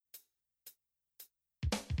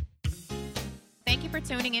Thank you for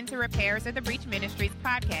tuning in to Repairs of the Breach Ministries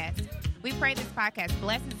podcast. We pray this podcast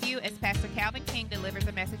blesses you as Pastor Calvin King delivers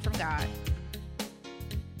a message from God.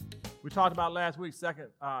 We talked about last week,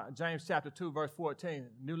 James chapter 2, verse 14.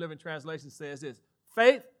 New Living Translation says this: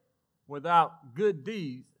 faith without good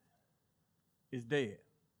deeds is dead.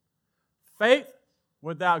 Faith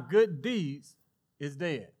without good deeds is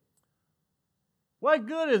dead. What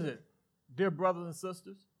good is it, dear brothers and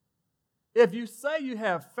sisters, if you say you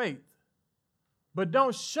have faith, but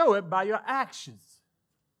don't show it by your actions?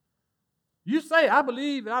 You say, I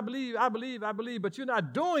believe, but you're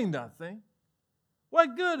not doing nothing.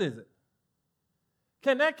 What good is it?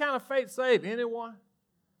 Can that kind of faith save anyone?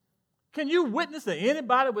 Can you witness to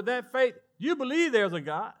anybody with that faith? You believe there's a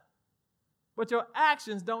God, but your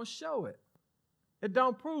actions don't show it. It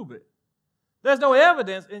don't prove it. There's no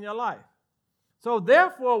evidence in your life. So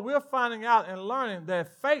therefore, we're finding out and learning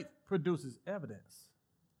that faith produces evidence.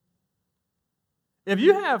 If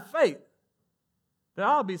you have faith, there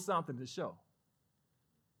ought to be something to show.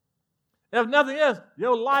 If nothing else,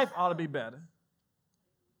 your life ought to be better.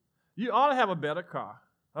 You ought to have a better car,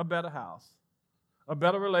 a better house, a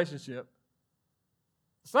better relationship.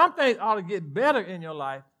 Some things ought to get better in your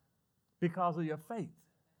life because of your faith.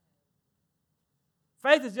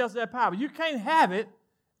 Faith is just that power. You can't have it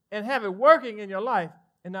and have it working in your life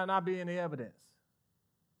and not be any evidence.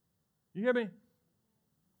 You hear me?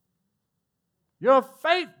 Your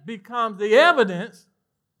faith becomes the evidence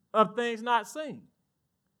of things not seen.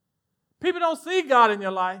 People don't see God in your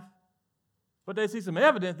life, but they see some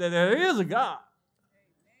evidence that there is a God.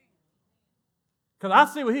 Because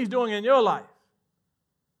I see what he's doing in your life.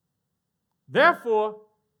 Therefore,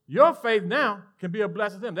 your faith now can be a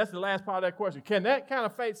blessing to them. That's the last part of that question. Can that kind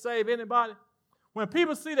of faith save anybody? When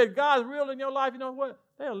people see that God is real in your life, you know what?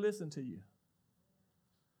 They'll listen to you.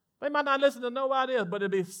 They might not listen to nobody else, but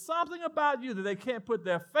there'll be something about you that they can't put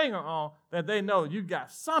their finger on that they know you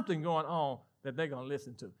got something going on that they're going to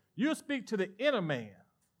listen to. You speak to the inner man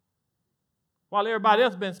while everybody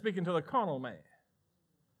else has been speaking to the carnal man.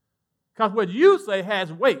 Because what you say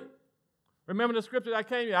has weight. Remember the scripture that I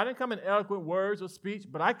came to you? I didn't come in eloquent words or speech,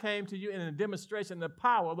 but I came to you in a demonstration of the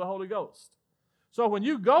power of the Holy Ghost. So when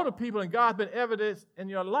you go to people and God's been evidence in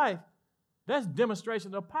your life, that's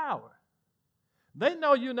demonstration of power. They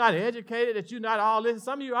know you're not educated, that you're not all this.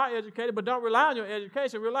 Some of you are educated, but don't rely on your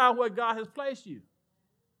education. Rely on where God has placed you.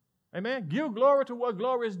 Amen? Give glory to what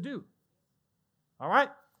glory is due. All right?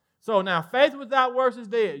 So now, faith without works is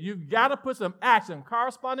dead. You've got to put some action,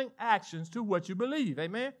 corresponding actions to what you believe.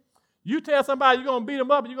 Amen? You tell somebody you're going to beat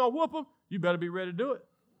them up and you're going to whoop them, you better be ready to do it.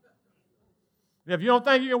 If you don't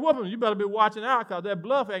think you can whoop them, you better be watching out because that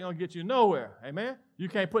bluff ain't going to get you nowhere. Amen? You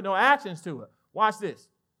can't put no actions to it. Watch this.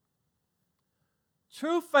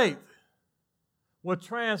 True faith will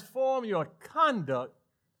transform your conduct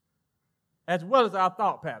as well as our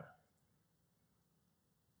thought pattern.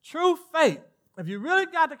 True faith, if you really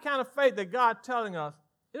got the kind of faith that God's telling us,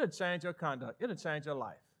 it'll change your conduct. It'll change your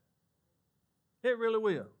life. It really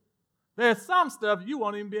will. There's some stuff you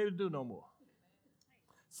won't even be able to do no more.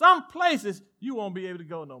 Some places you won't be able to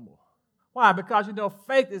go no more. Why? Because you know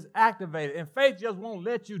faith is activated, and faith just won't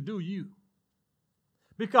let you do you.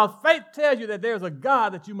 Because faith tells you that there's a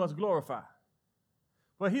God that you must glorify.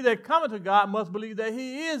 But he that cometh to God must believe that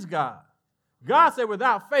he is God. God said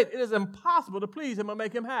without faith, it is impossible to please him or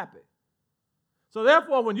make him happy. So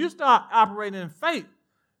therefore, when you start operating in faith,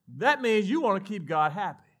 that means you want to keep God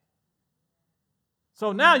happy.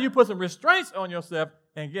 So now you put some restraints on yourself,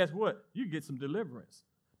 and guess what? You get some deliverance.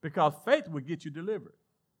 Because faith will get you delivered.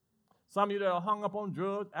 Some of you that are hung up on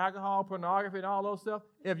drugs, alcohol, pornography, and all those stuff,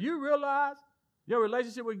 if you realize your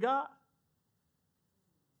relationship with God,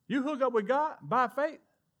 you hook up with God by faith,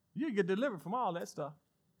 you get delivered from all that stuff.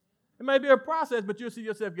 It may be a process, but you'll see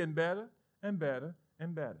yourself getting better and better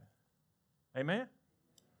and better. Amen?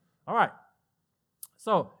 All right.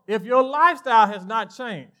 So, if your lifestyle has not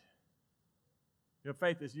changed, your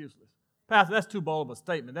faith is useless. Pastor, that's too bold of a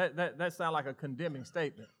statement. That sounds like a condemning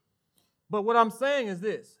statement. But what I'm saying is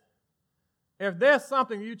this. If there's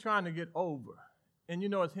something you're trying to get over, and you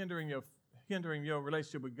know it's hindering your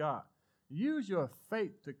relationship with God, use your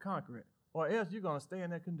faith to conquer it, or else you're going to stay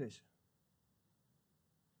in that condition.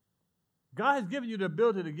 God has given you the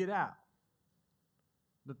ability to get out.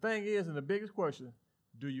 The thing is, and the biggest question,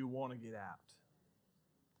 do you want to get out?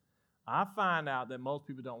 I find out that most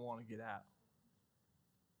people don't want to get out.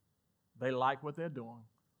 They like what they're doing,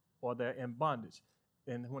 or they're in bondage.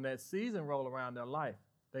 And when that season rolls around their life,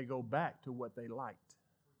 they go back to what they liked.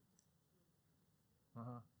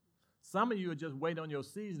 Some of you are just waiting on your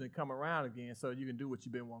season to come around again so you can do what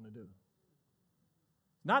you've been wanting to do.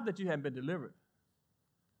 Not that you haven't been delivered.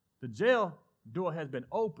 The jail door has been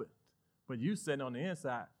opened, but you sitting on the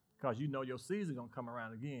inside because you know your season's going to come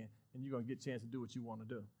around again, and you're going to get a chance to do what you want to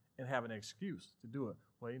do and have an excuse to do it.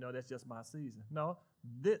 Well, that's just my season. No,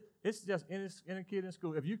 it's just any kid in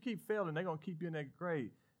school. If you keep failing, they're going to keep you in that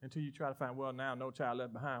grade until you try to find, well, now no child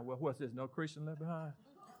left behind. Well, what's this? No Christian left behind?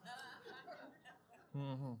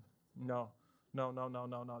 No.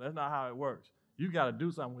 That's not how it works. You got to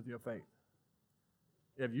do something with your faith.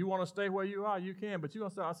 If you want to stay where you are, you can, but you're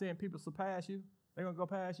going to start seeing people surpass you. They're going to go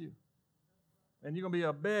past you. And you're going to be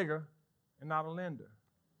a beggar and not a lender.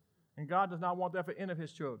 And God does not want that for any of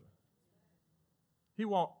his children. He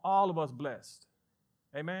wants all of us blessed.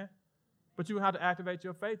 Amen? But you have to activate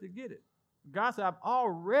your faith to get it. God said, I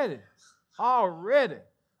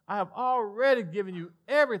have already given you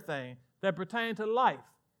everything that pertains to life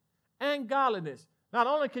and godliness. Not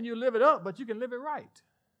only can you live it up, but you can live it right.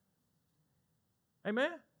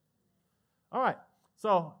 Amen? All right.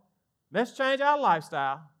 So let's change our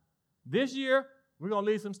lifestyle. This year, we're going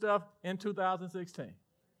to leave some stuff in 2016.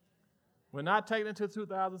 We're not taking it to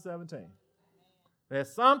 2017.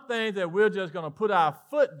 There's some things that we're just going to put our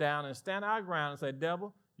foot down and stand our ground and say,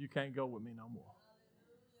 devil, you can't go with me no more.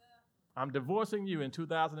 I'm divorcing you in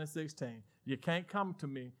 2016. You can't come to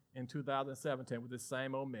me in 2017 with the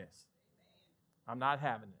same old mess. I'm not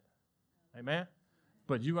having it. Amen?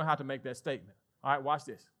 But you're going to have to make that statement. All right, watch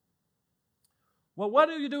this. Well, what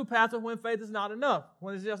do you do, Pastor, when faith is not enough?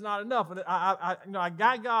 When it's just not enough? I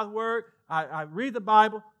got God's word. I read the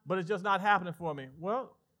Bible, but it's just not happening for me.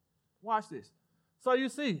 Well, watch this. So you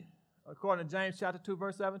see, according to James chapter 2,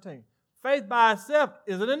 verse 17, faith by itself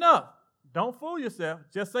isn't enough. Don't fool yourself.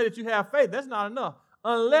 Just say that you have faith. That's not enough.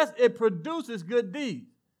 Unless it produces good deeds,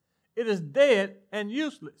 it is dead and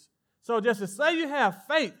useless. So just to say you have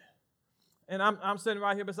faith, and I'm sitting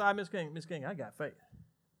right here beside Miss King. Miss King, I got faith.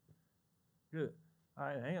 Good.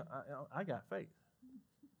 I got faith.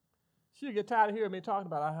 She'll get tired of hearing me talking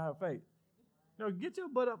about I have faith. Get your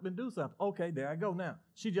butt up and do something. Okay, there I go now.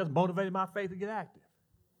 She just motivated my faith to get active.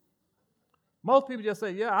 Most people just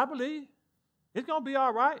say, yeah, I believe. It's going to be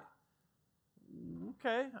all right.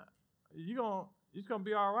 Okay, it's going to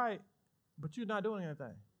be all right, but you're not doing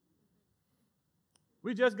anything.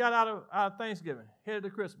 We just got out of Thanksgiving, headed to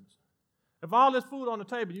Christmas. If all this food on the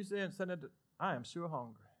table, you saying, I am sure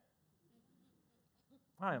hungry.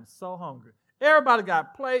 I am so hungry. Everybody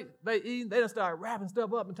got plates, they eating, they done started wrapping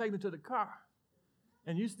stuff up and taking it to the car.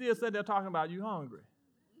 And you still sitting there talking about you hungry.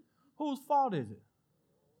 Whose fault is it?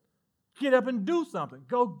 Get up and do something.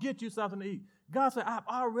 Go get you something to eat. God said, I've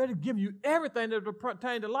already given you everything that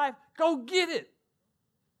pertains to life. Go get it.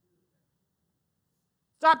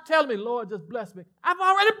 Stop telling me, Lord, just bless me. I've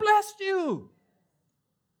already blessed you.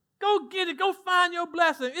 Go get it. Go find your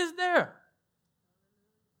blessing. It's there.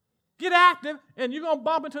 Get active, and you're going to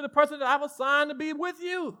bump into the person that I've assigned to be with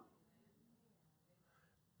you.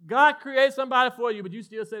 God created somebody for you, but you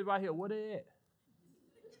still say right here, where they at?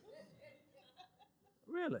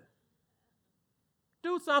 Really?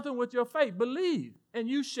 Do something with your faith. Believe, and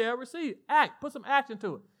you shall receive. Act. Put some action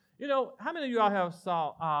to it. How many of y'all have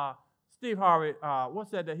saw Steve Harvey, what's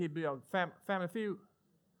that he built, Family Feud?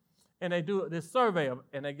 And they do this survey,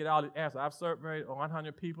 and they get all the answers. I've surveyed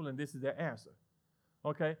 100 people, and this is their answer.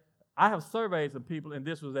 Okay? I have surveyed some people, and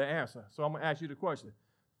this was their answer. So I'm going to ask you the question.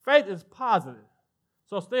 Faith is positive.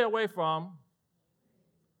 So stay away from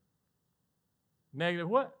negative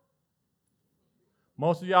what?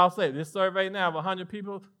 Most of y'all say, this survey now of 100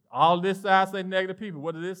 people, all this side say negative people.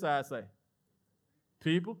 What does this side say?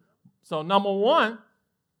 People. So number one,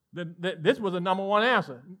 this was a number one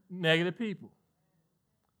answer, negative people.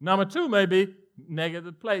 Number two may be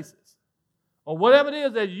negative places. Or whatever it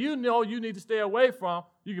is that you know you need to stay away from,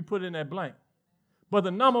 you can put in that blank. But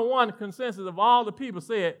the number one consensus of all the people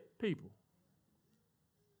said people.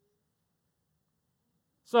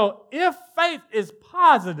 So if faith is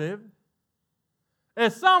positive,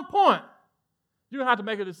 at some point, you're going to have to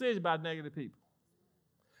make a decision about negative people.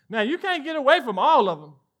 Now, you can't get away from all of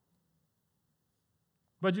them,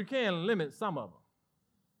 but you can limit some of them.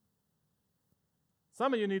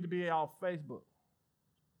 Some of you need to be off Facebook.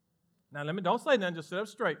 Now, don't say nothing, just sit up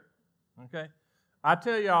straight, okay? I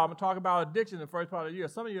tell y'all, I'm going to talk about addiction in the first part of the year.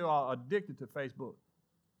 Some of you are addicted to Facebook.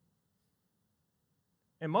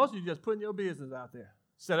 And most of you just putting your business out there.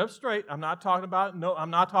 Sit up straight. I'm not talking about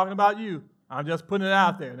you. I'm just putting it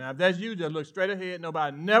out there. Now, if that's you, just look straight ahead.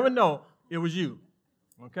 Nobody never know it was you,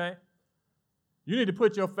 okay? You need to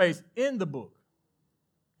put your face in the book,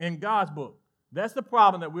 in God's book. That's the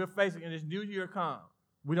problem that we're facing in this new year come.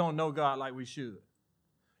 We don't know God like we should.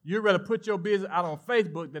 You'd rather put your business out on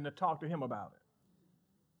Facebook than to talk to him about it.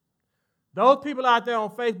 Those people out there on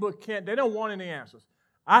Facebook they don't want any answers.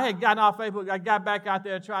 I had gotten off Facebook. I got back out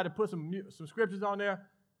there and tried to put some scriptures on there,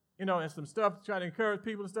 and some stuff, trying to encourage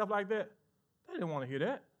people and stuff like that. They didn't want to hear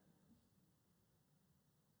that.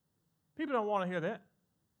 People don't want to hear that.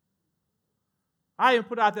 I even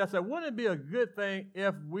put out there, I said, wouldn't it be a good thing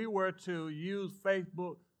if we were to use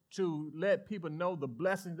Facebook to let people know the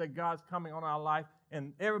blessings that God's coming on our life,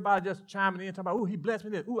 and everybody just chiming in, talking about, he blessed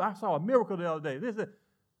me this. I saw a miracle the other day. This.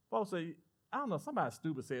 Folks say, I don't know, somebody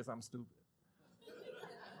stupid said something stupid.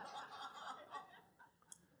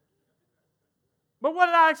 But what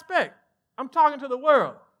did I expect? I'm talking to the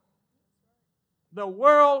world. The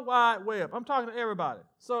World Wide Web. I'm talking to everybody.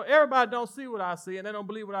 So everybody don't see what I see, and they don't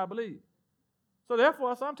believe what I believe. So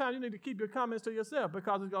therefore, sometimes you need to keep your comments to yourself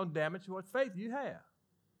because it's going to damage what faith you have.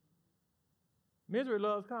 Misery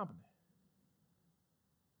loves company.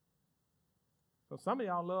 So some of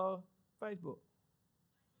y'all love Facebook.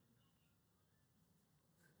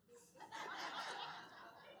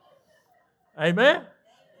 Amen?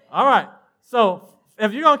 All right. So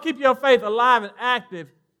if you're going to keep your faith alive and active,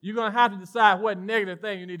 you're going to have to decide what negative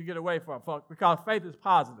thing you need to get away from, folks, because faith is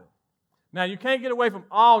positive. Now, you can't get away from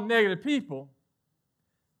all negative people.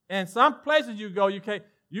 And some places you go, you can't.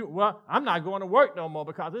 I'm not going to work no more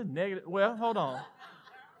because it's negative. Well, hold on.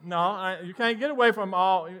 No, you can't get away from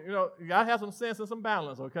all. You got to have some sense and some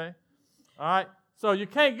balance, okay? All right? So you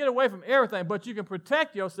can't get away from everything, but you can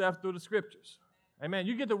protect yourself through the Scriptures. Amen.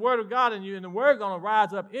 You get the Word of God in you, and the Word is going to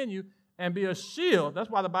rise up in you and be a shield. That's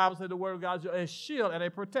why the Bible said the Word of God is a shield and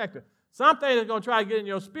a protector. Some things are going to try to get in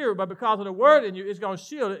your spirit, but because of the Word in you, it's going to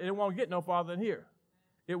shield it, and it won't get no farther than here.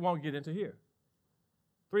 It won't get into here.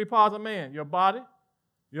 3 parts of man: your body,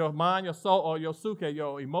 your mind, your soul, or your suke,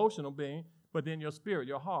 your emotional being, but then your spirit,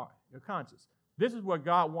 your heart, your conscience. This is what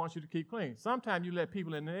God wants you to keep clean. Sometimes you let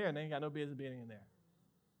people in there, and they ain't got no business being in there.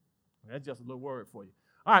 That's just a little word for you.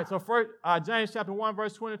 All right, so first, James chapter 1,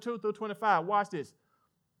 verse 22 through 25. Watch this.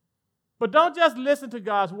 But don't just listen to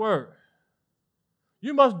God's word.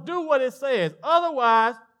 You must do what it says.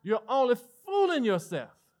 Otherwise, you're only fooling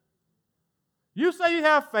yourself. You say you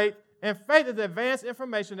have faith, and faith is advanced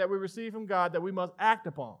information that we receive from God that we must act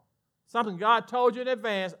upon. Something God told you in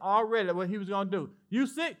advance already what he was going to do. You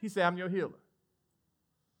sick? He said, I'm your healer.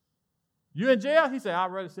 You in jail? He said,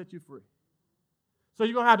 I'd rather set you free. So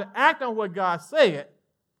you're going to have to act on what God said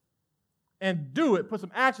and do it, put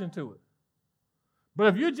some action to it. But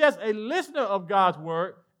if you're just a listener of God's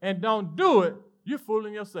word and don't do it, you're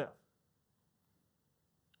fooling yourself.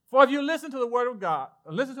 For if you listen to the word of God,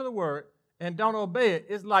 or listen to the word, and don't obey it,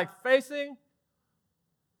 it's like glancing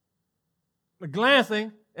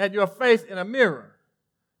at your face in a mirror.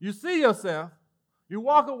 You see yourself, you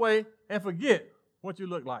walk away, and forget what you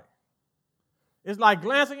look like. It's like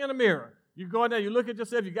glancing in a mirror. You go in there, you look at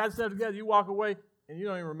yourself, you got yourself together, you walk away, and you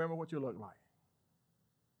don't even remember what you look like.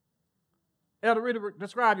 Elder Reader,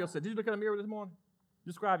 describe yourself. Did you look in the mirror this morning?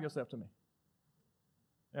 Describe yourself to me.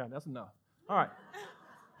 Yeah, that's enough. All right.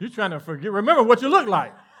 You're trying to remember what you look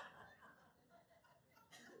like.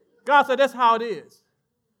 God said that's how it is.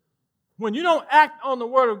 When you don't act on the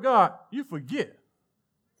word of God, you forget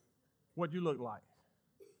what you look like.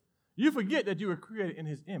 You forget that you were created in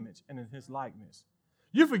his image and in his likeness.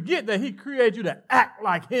 You forget that he created you to act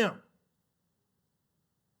like him.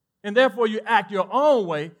 And therefore you act your own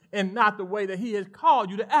way and not the way that he has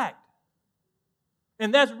called you to act.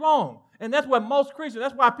 And that's wrong. And that's what most Christians,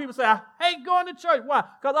 that's why people say, I hate going to church. Why?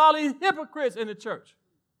 Because all these hypocrites in the church.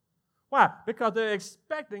 Why? Because they're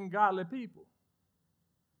expecting godly people.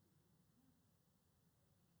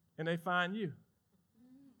 And they find you.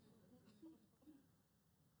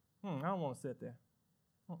 I don't want to sit there.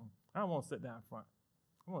 I don't want to sit down front.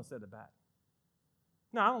 I want to sit at the back.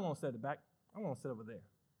 No, I don't want to sit at the back. I want to sit over there.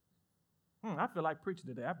 I feel like preaching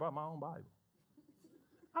today. I brought my own Bible.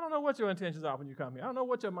 I don't know what your intentions are when you come here. I don't know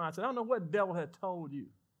what your mindset. I don't know what the devil has told you.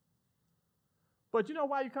 But you know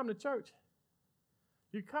why you come to church?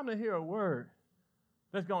 You come to hear a word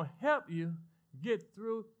that's going to help you get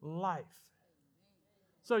through life.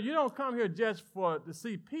 So you don't come here just to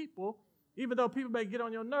see people, even though people may get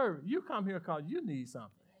on your nerve. You come here because you need something.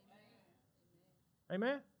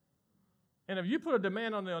 Amen? And if you put a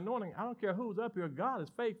demand on the anointing, I don't care who's up here, God is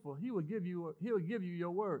faithful. He'll give you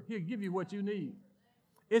your word. He'll give you what you need.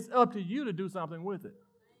 It's up to you to do something with it.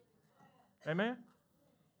 Amen?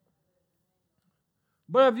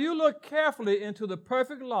 But if you look carefully into the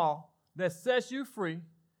perfect law that sets you free,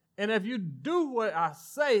 and if you do what I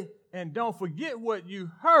say and don't forget what you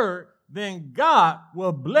heard, then God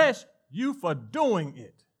will bless you for doing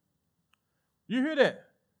it. You hear that?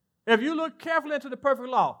 If you look carefully into the perfect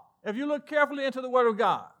law, if you look carefully into the Word of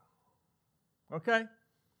God, Okay?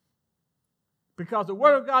 Because the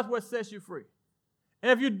word of God is what sets you free.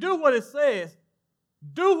 And if you do what it says,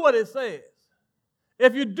 do what it says.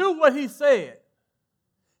 If you do what he said,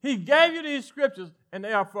 he gave you these scriptures, and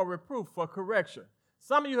they are for reproof, for correction.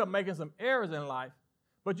 Some of you are making some errors in life,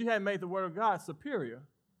 but you haven't made the word of God superior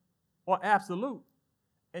or absolute,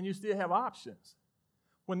 and you still have options.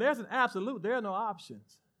 When there's an absolute, there are no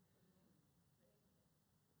options.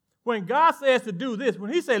 When God says to do this,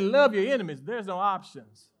 when he said love your enemies, there's no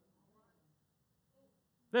options.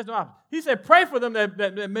 There's no option. He said pray for them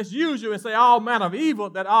that misuse you and say all manner of evil,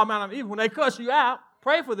 When they cuss you out,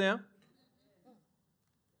 pray for them.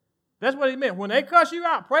 That's what he meant. When they cuss you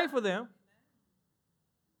out, pray for them.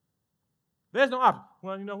 There's no option.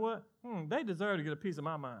 Well, you know what? They deserve to get a piece of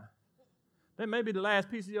my mind. That may be the last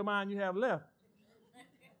piece of your mind you have left.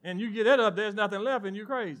 And you get it up, there's nothing left, and you're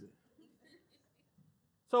crazy.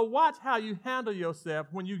 So watch how you handle yourself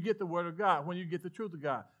when you get the word of God, when you get the truth of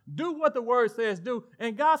God. Do what the word says do,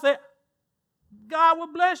 and God said, God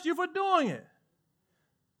will bless you for doing it.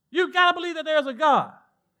 You got to believe that there's a God.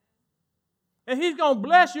 And he's going to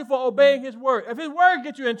bless you for obeying his word. If his word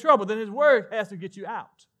gets you in trouble, then his word has to get you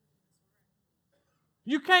out.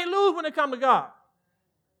 You can't lose when it comes to God.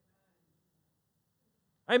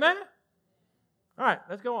 Amen? All right,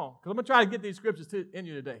 let's go on, because I'm going to try to get these scriptures in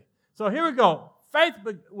you today. So here we go. Faith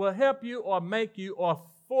will help you or make you or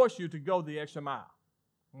force you to go the extra mile.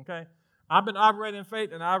 Okay? I've been operating in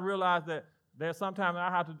faith, and I realized that there's sometimes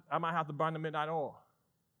I might have to burn the midnight oil.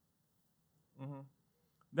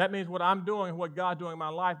 That means what I'm doing, what God's doing in my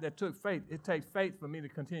life, that took faith. It takes faith for me to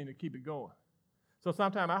continue to keep it going. So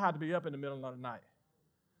sometimes I have to be up in the middle of the night.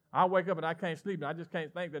 I wake up and I can't sleep, and I just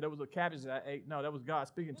can't think that there was a cabbage that I ate. No, that was God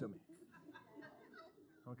speaking to me.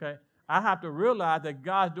 Okay? I have to realize that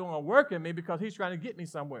God's doing a work in me because he's trying to get me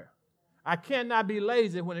somewhere. I cannot be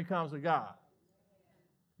lazy when it comes to God.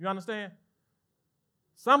 You understand?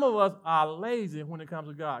 Some of us are lazy when it comes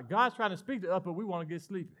to God. God's trying to speak to us, but we want to get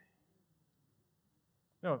sleepy.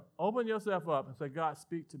 No, open yourself up and say, God,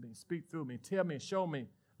 speak to me, speak through me, tell me, show me.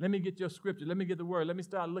 Let me get your scripture. Let me get the word. Let me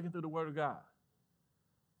start looking through the word of God.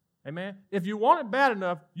 Amen? If you want it bad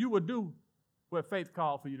enough, you will do what faith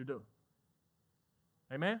called for you to do.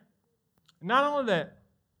 Amen? Not only that,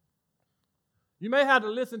 you may have to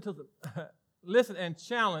listen and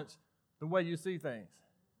challenge the way you see things.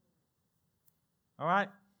 All right?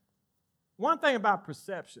 One thing about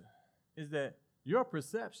perception is that your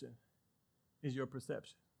perception is your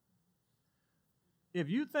perception. If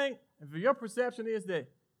your perception is that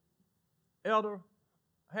Elder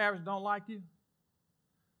Harris don't like you,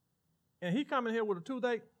 and he coming here with a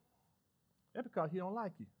toothache, that's because he don't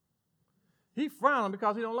like you. He frowning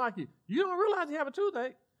because he don't like you. You don't realize you have a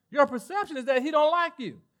toothache. Your perception is that he don't like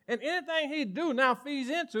you. And anything he do now feeds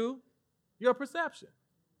into your perception.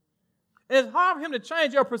 And it's hard for him to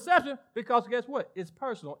change your perception because guess what? It's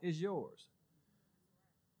personal. It's yours.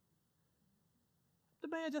 The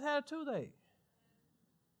man just had a toothache.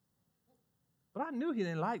 But I knew he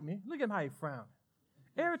didn't like me. Look at him how he frowned.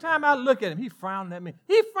 Every time I look at him, he frowned at me.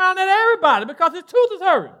 He frowned at everybody because his tooth is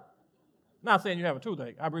hurting. Not saying you have a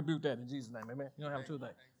toothache. I rebuke that in Jesus' name. Amen. You don't have a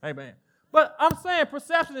toothache. Amen. But I'm saying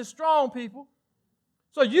perception is strong, people.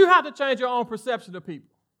 So you have to change your own perception of people.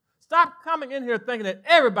 Stop coming in here thinking that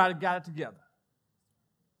everybody got it together.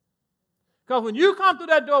 Because when you come through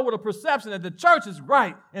that door with a perception that the church is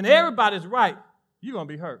right and everybody's right, you're going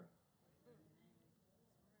to be hurt.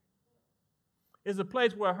 It's a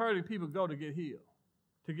place where hurting people go to get healed,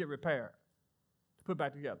 to get repaired, to put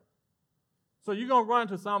back together. So you're going to run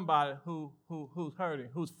into somebody who's hurting,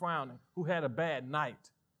 who's frowning, who had a bad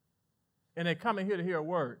night. And they come in here to hear a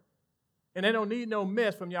word. And they don't need no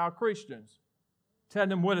mess from y'all Christians telling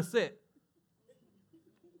them where to sit.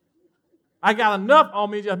 I got enough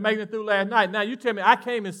on me just making it through last night. Now you tell me I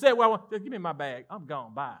came and sat where I want. Just give me my bag. I'm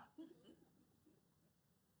gone. Bye.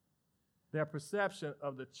 Their perception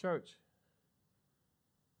of the church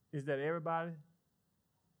is that everybody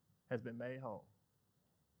has been made whole.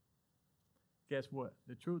 Guess what?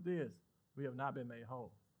 The truth is, we have not been made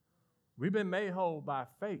whole. We've been made whole by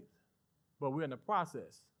faith, but we're in the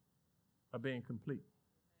process of being complete.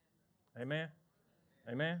 Amen?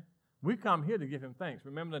 Amen? We come here to give him thanks.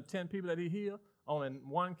 Remember the 10 people that he healed? Only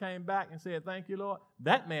one came back and said, thank you, Lord.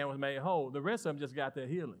 That man was made whole. The rest of them just got their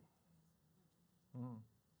healing.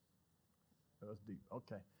 That was deep.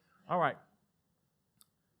 Okay. All right.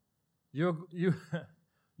 You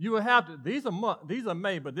will have to, these are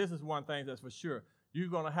made, but this is one thing that's for sure. You're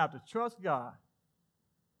going to have to trust God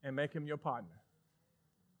and make him your partner.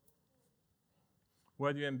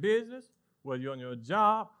 Whether you're in business, whether you're on your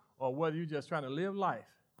job, or whether you're just trying to live life,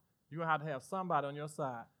 You're going to have somebody on your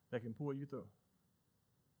side that can pull you through.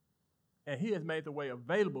 And he has made the way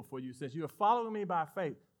available for you. Since you are following me by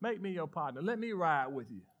faith, make me your partner. Let me ride with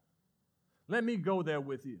you. Let me go there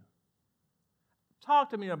with you.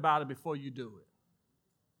 Talk to me about it before you do it.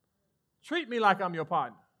 Treat me like I'm your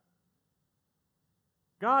partner.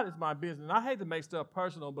 God is my business. And I hate to make stuff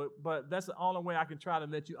personal, but that's the only way I can try to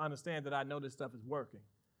let you understand that I know this stuff is working,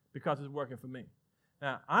 because it's working for me.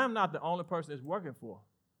 Now, I am not the only person it's working for,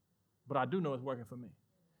 but I do know it's working for me.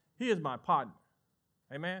 He is my partner.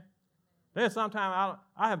 Amen? There's sometimes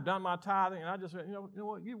I have done my tithing, and I just said, you know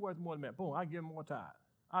what, you're worth more than that. Boom, I give him more tithe.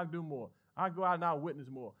 I do more. I go out and I witness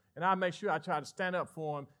more. And I make sure I try to stand up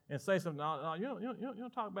for him and say something. No, you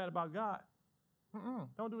don't talk bad about God.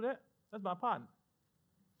 Don't do that. That's my partner.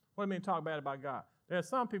 What do you mean talk bad about God? There are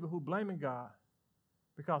some people who blaming God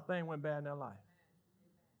because things went bad in their life.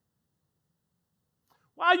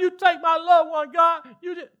 Why you take my loved one, God?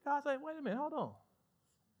 God say, wait a minute, hold on.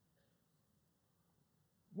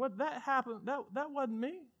 What that happened, that wasn't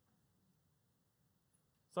me.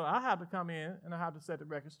 So I have to come in and I have to set the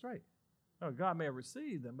record straight. Oh, God may have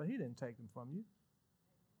received them, but he didn't take them from you.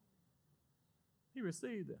 He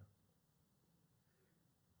received them.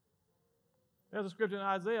 There's a scripture in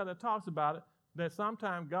Isaiah that talks about it, that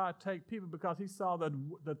sometimes God takes people because he saw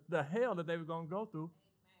the hell that they were going to go through,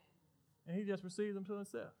 and he just received them to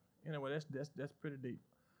himself. Anyway, that's pretty deep.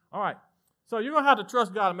 All right, so you're going to have to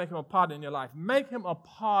trust God and make him a part in your life. Make him a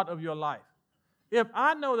part of your life. If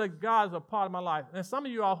I know that God is a part of my life, and some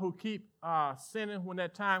of you all who keep sinning when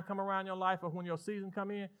that time come around in your life or when your season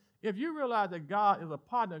come in, if you realize that God is a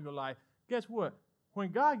partner of your life, guess what? When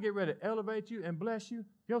God get ready to elevate you and bless you,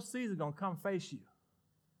 your season is going to come face you.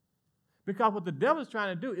 Because what the devil is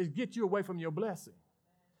trying to do is get you away from your blessing.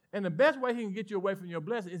 And the best way he can get you away from your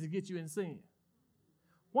blessing is to get you in sin.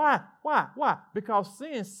 Why? Because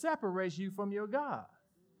sin separates you from your God.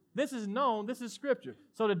 This is known. This is Scripture.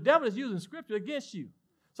 So the devil is using Scripture against you.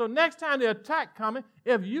 So next time the attack coming,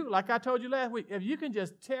 if you, like I told you last week, if you can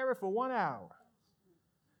just tarry for 1 hour,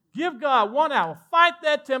 give God 1 hour, fight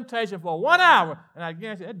that temptation for 1 hour, and I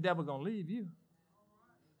guarantee that devil's going to leave you.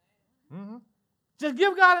 Just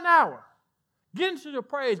give God an hour. Get into your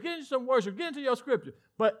praise, get into some worship, get into your scripture.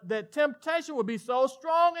 But that temptation will be so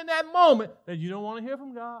strong in that moment that you don't want to hear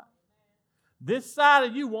from God. This side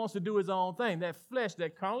of you wants to do his own thing. That flesh,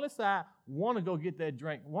 that carnal side, want to go get that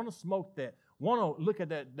drink, want to smoke that, want to look at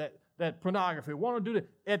that pornography, want to do that.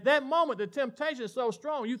 At that moment, the temptation is so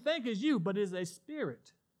strong, you think it's you, but it's a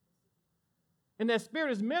spirit. And that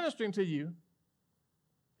spirit is ministering to you,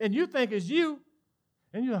 and you think it's you,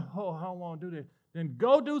 and you're like, oh, I don't want to do this. Then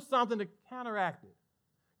go do something to counteract it.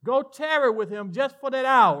 Go tarry with him just for that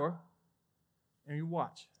hour, and you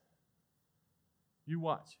watch. You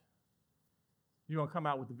watch. You're going to come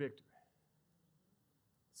out with the victory.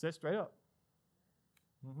 Sit straight up.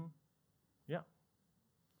 Yeah.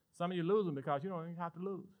 Some of you losing because you don't even have to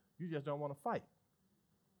lose. You just don't want to fight.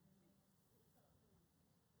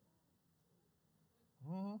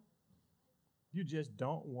 You just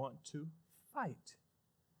don't want to fight.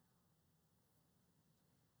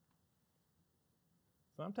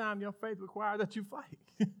 Sometimes your faith requires that you fight.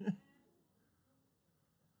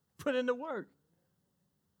 Put in the work.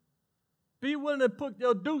 Be willing to put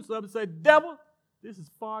your dukes up and say, devil, this is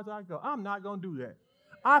as far as I go. I'm not going to do that.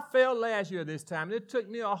 I failed last year this time. It took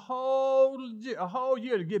me a whole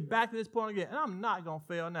year to get back to this point again, and I'm not going to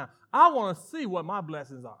fail now. I want to see what my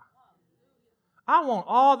blessings are. I want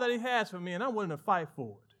all that he has for me, and I'm willing to fight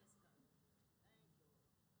for it.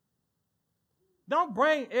 Don't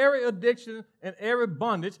bring every addiction and every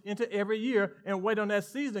bondage into every year and wait on that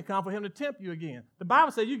season to come for him to tempt you again. The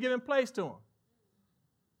Bible says you give him place to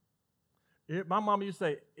him. My mama used to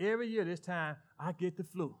say, every year this time, I get the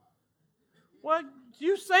flu. Well,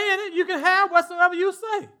 you saying it, you can have whatsoever you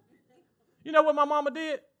say. You know what my mama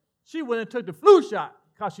did? She went and took the flu shot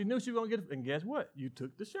because she knew she was going to get it. And guess what? You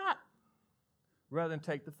took the shot rather than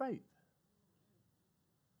take the faith.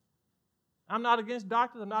 I'm not against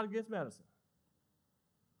doctors. I'm not against medicine.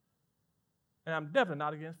 And I'm definitely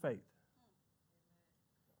not against faith.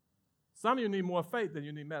 Some of you need more faith than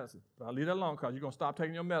you need medicine. But I'll leave that alone because you're going to stop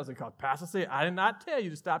taking your medicine because Pastor said, I did not tell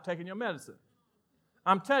you to stop taking your medicine.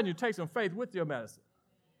 I'm telling you, take some faith with your medicine.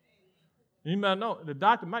 You better know, the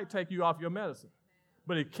doctor might take you off your medicine,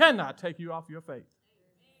 but he cannot take you off your faith.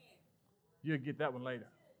 You'll get that one later.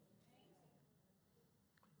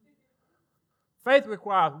 Faith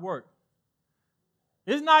requires work.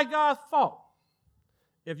 It's not God's fault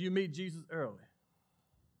if you meet Jesus early.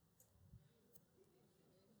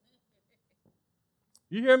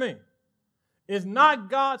 You hear me? It's not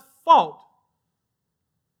God's fault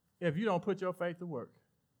if you don't put your faith to work.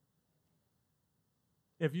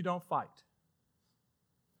 If you don't fight.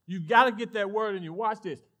 You've got to get that word in you. Watch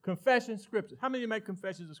this. Confession, scriptures. How many of you make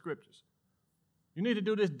confessions of scriptures? You need to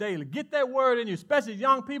do this daily. Get that word in you, especially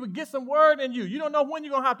young people. Get some word in you. You don't know when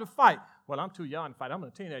you're going to have to fight. Well, I'm too young to fight. I'm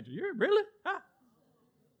a teenager. You really? Huh?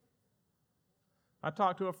 I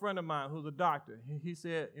talked to a friend of mine who's a doctor. He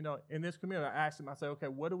said, in this community, I asked him, I said, okay,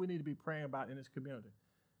 what do we need to be praying about in this community?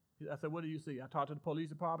 I said, what do you see? I talked to the police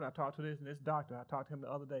department. I talked to this doctor. I talked to him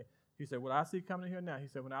the other day. He said, what I see coming in here now, he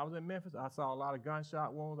said, when I was in Memphis, I saw a lot of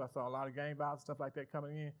gunshot wounds. I saw a lot of gang violence, stuff like that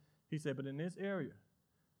coming in. He said, but in this area,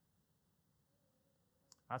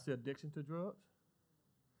 I see addiction to drugs,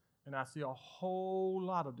 and I see a whole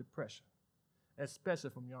lot of depression, especially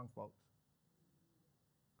from young folks.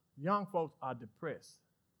 Young folks are depressed.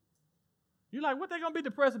 You're like, what they going to be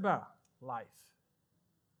depressed about? Life.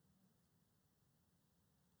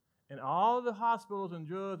 And all the hospitals and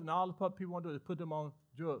drugs and all the people want to do is put them on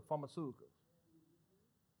drugs, pharmaceuticals.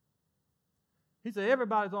 He said,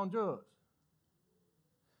 everybody's on drugs.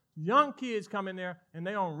 Young kids come in there, and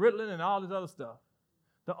they on Ritalin and all this other stuff.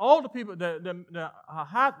 The older people, the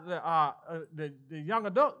young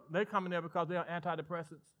adults, they come in there because they're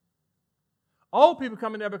antidepressants. Old people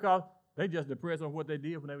come in there because they just depressed on what they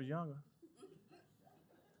did when they was younger.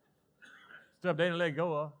 Stuff they didn't let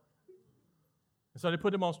go of. And so they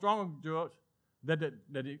put them on stronger drugs that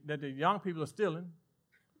the young people are stealing,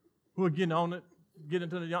 who are getting on it, getting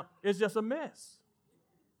into the young. It's just a mess.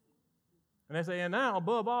 And they say, and now,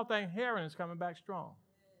 above all things, heroin is coming back strong.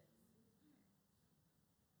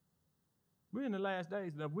 We're in the last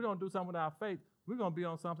days, and if we don't do something with our faith, we're going to be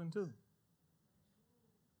on something too.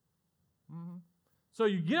 Mm-hmm. So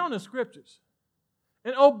you get on the scriptures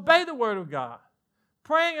and obey the word of God,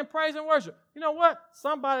 praying and praise and worship. You know what?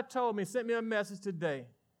 Somebody sent me a message today,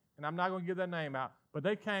 and I'm not going to give their name out, but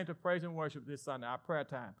they came to praise and worship this Sunday, our prayer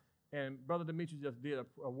time. And Brother Demetrius just did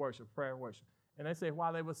a worship, prayer and worship. And they said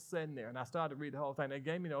while they were sitting there, and I started to read the whole thing, they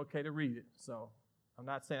gave me the okay to read it. So I'm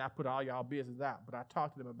not saying I put all y'all business out, but I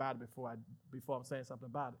talked to them about it before I'm saying something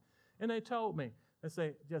about it. And they told me, they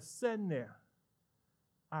say, just sitting there,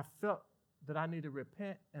 I felt that I need to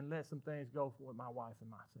repent and let some things go with my wife and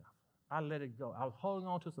myself. I let it go. I was holding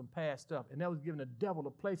on to some past stuff, and that was giving the devil a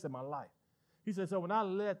place in my life. He said, so when I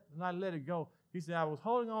let it go, he said, I was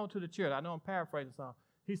holding on to the chair. I know I'm paraphrasing some.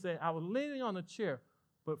 He said, I was leaning on the chair,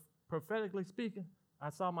 but prophetically speaking, I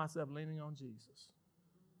saw myself leaning on Jesus.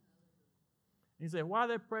 He said, while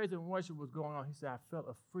that praise and worship was going on, he said, I felt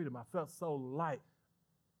a freedom. I felt so light.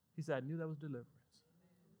 He said, I knew that was deliverance.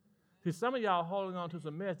 See, some of y'all holding on to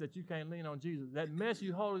some mess that you can't lean on Jesus. That mess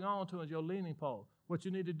you're holding on to is your leaning pole. What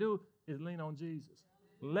you need to do is lean on Jesus.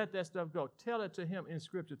 Let that stuff go. Tell it to him in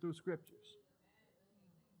Scripture, through Scriptures.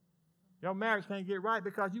 Your marriage can't get right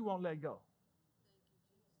because you won't let go.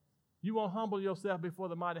 You won't humble yourself before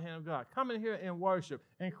the mighty hand of God. Come in here and worship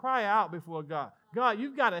and cry out before God. God,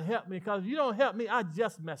 you've got to help me, because if you don't help me, I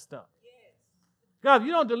just messed up. God, if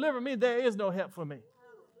you don't deliver me, there is no help for me.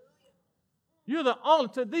 You're the only,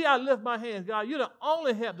 to thee I lift my hands, God. You're the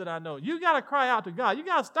only help that I know. You got to cry out to God. You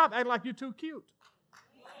got to stop acting like you're too cute.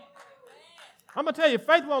 I'm going to tell you,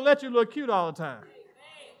 faith won't let you look cute all the time.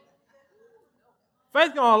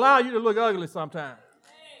 Faith going to allow you to look ugly sometimes.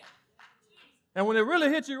 And when it really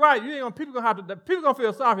hits you right, people going to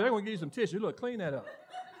feel sorry for you. They're going to give you some tissue. Look, clean that up.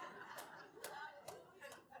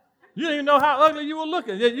 You didn't even know how ugly you were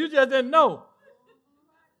looking. You just didn't know.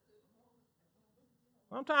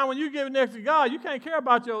 Sometimes when you give it next to God, you can't care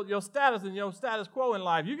about your status and your status quo in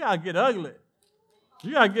life. You got to get ugly.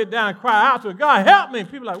 You got to get down and cry out to it. God, help me.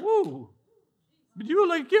 People are like, woo. But you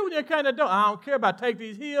look cute when you came to the door. I don't care about take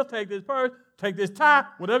these heels, take this purse, take this tie,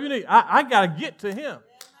 whatever you need. I got to get to him.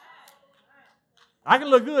 I can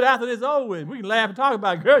look good after this over with. We can laugh and talk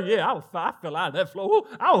about it. Girl, yeah, I fell out of that floor. Woo,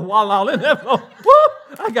 I was walling all in that floor.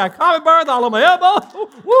 Woo, I got coffee burns all on my elbows.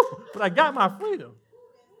 Woo, but I got my freedom.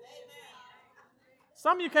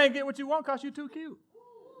 Some of you can't get what you want because you're too cute.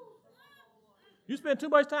 You spend too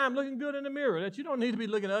much time looking good in the mirror that you don't need to be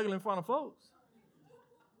looking ugly in front of folks.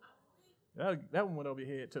 That one went over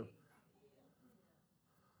your head too.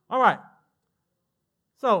 All right.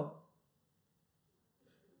 So,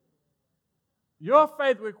 your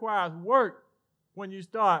faith requires work when you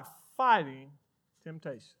start fighting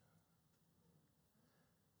temptation.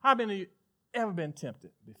 How many of you ever been tempted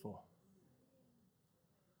before?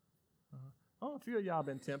 Oh, a few of y'all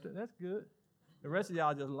been tempted. That's good. The rest of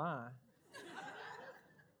y'all just lying.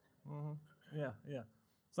 Yeah.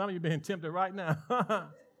 Some of you been tempted right now.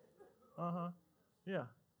 Yeah.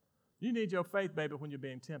 You need your faith, baby, when you're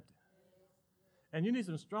being tempted. And you need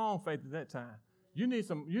some strong faith at that time. You need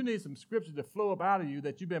some scripture to flow up out of you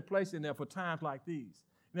that you've been placed in there for times like these.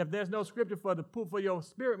 And if there's no scripture for your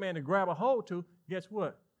spirit man to grab a hold to, guess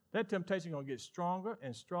what? That temptation is going to get stronger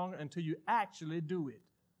and stronger until you actually do it.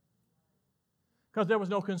 Because there was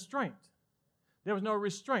no constraint. There was no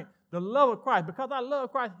restraint. The love of Christ, because I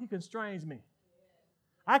love Christ, he constrains me.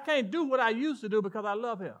 I can't do what I used to do because I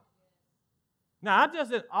love him. Now, I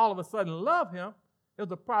just didn't all of a sudden love him. It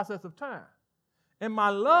was a process of time. And my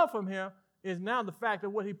love from him is now the fact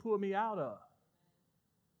of what he pulled me out of.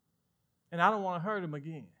 And I don't want to hurt him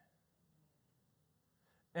again.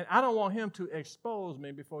 And I don't want him to expose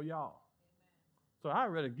me before y'all. So I'd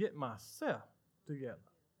rather get myself together.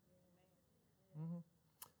 Mm-hmm.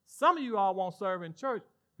 Some of you all won't serve in church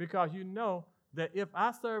because you know that if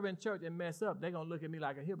I serve in church and mess up, they're going to look at me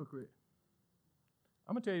like a hypocrite.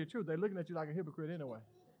 I'm going to tell you the truth. They're looking at you like a hypocrite anyway.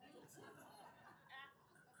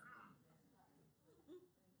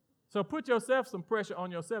 So put yourself some pressure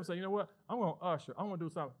on yourself. Say, you know what? I'm going to usher. I'm going to do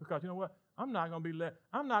something. Because you know what? I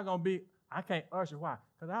can't usher. Why?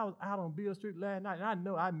 Because I was out on Beale Street last night, and I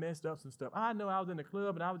know I messed up some stuff. I know I was in the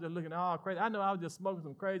club, and I was just looking all crazy. I know I was just smoking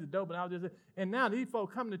some crazy dope, and now these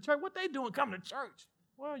folks coming to church. What they doing coming to church?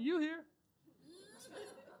 Well, you here.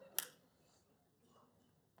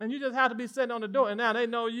 And you just have to be sitting on the door, and now they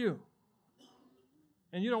know you.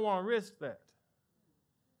 And you don't want to risk that.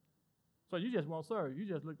 So you just won't serve. You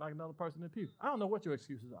just look like another person in the pew. I don't know what your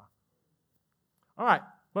excuses are. All right,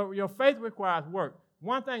 but your faith requires work.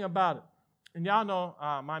 One thing about it, and y'all know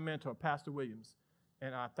my mentor, Pastor Williams,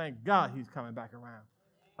 and I thank God he's coming back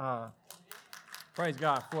around. Praise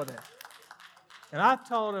God for that. And I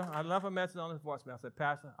told him, I left a message on his voicemail. I said,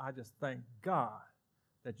 Pastor, I just thank God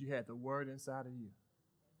that you had the word inside of you.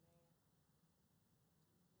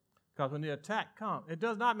 Because when the attack comes, it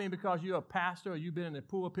does not mean because you're a pastor or you've been in the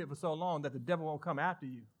pulpit for so long that the devil won't come after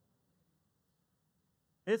you.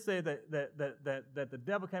 It says that the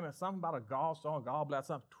devil came in something about a gallstone, gallbladder,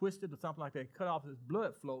 something twisted or something like that, cut off his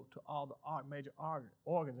blood flow to all the major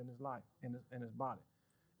organs in his life, in his body.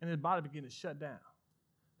 And his body began to shut down.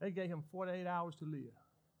 They gave him 48 hours to live.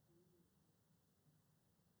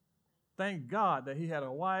 Thank God that he had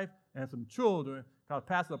a wife and some children, because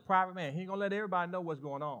Pastor's a private man. He ain't going to let everybody know what's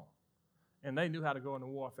going on. And they knew how to go into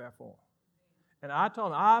warfare for him. And I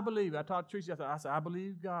told him, I talked to Tracy, I said, I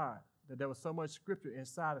believe God that there was so much scripture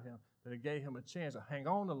inside of him that it gave him a chance to hang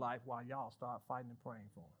on to life while y'all start fighting and praying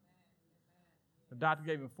for him. The doctor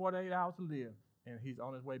gave him 48 hours to live, and he's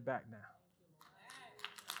on his way back now.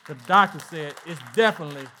 The doctor said it's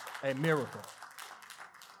definitely a miracle.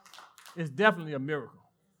 It's definitely a miracle.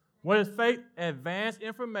 What is faith? Advanced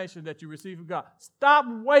information that you receive from God. Stop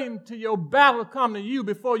waiting till your battle comes to you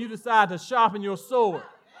before you decide to sharpen your sword.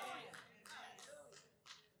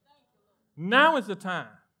 Now is the time.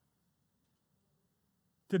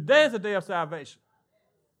 Today is the day of salvation.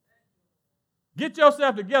 Get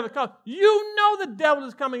yourself together because you know the devil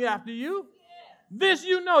is coming after you. This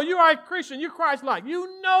you know. You are a Christian. You're Christ-like.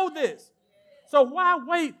 You know this. So why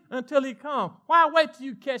wait until he comes? Why wait till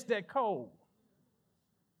you catch that cold?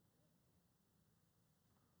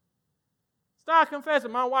 Start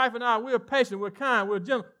confessing. My wife and I, we're patient, we're kind, we're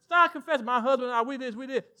gentle. Start confessing. My husband and I, we this, we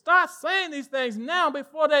did. Start saying these things now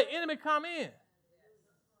before that enemy come in.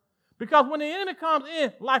 Because when the enemy comes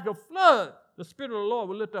in like a flood, the Spirit of the Lord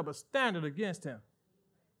will lift up a standard against him.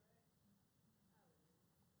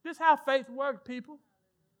 This is how faith works, people.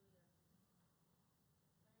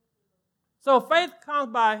 So faith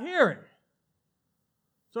comes by hearing.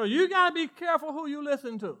 So you got to be careful who you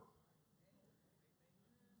listen to.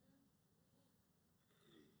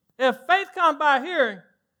 If faith comes by hearing,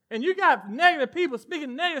 and you got negative people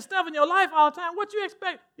speaking negative stuff in your life all the time, what you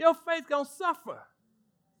expect? Your faith going to suffer.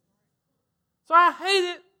 So I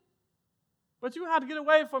hate it, but you have to get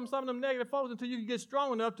away from some of them negative folks until you can get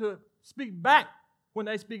strong enough to speak back when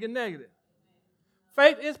they speaking negative.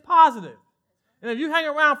 Faith is positive. And if you hang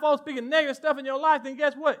around folks speaking negative stuff in your life, then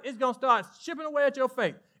guess what? It's going to start chipping away at your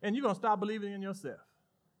faith, and you're going to stop believing in yourself.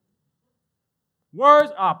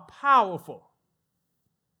 Words are powerful.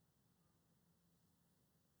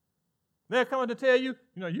 They're coming to tell you,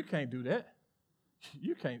 you can't do that.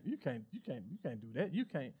 You can't do that. You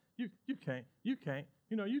can't. You can't.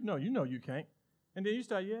 And then you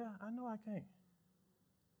start, yeah, I know I can't.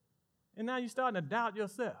 And now you're starting to doubt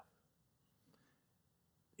yourself.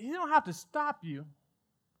 He don't have to stop you.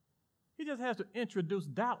 He just has to introduce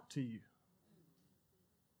doubt to you.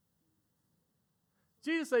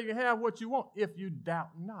 Jesus said you can have what you want if you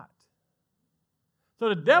doubt not. So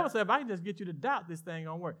the devil said, if I can just get you to doubt, this thing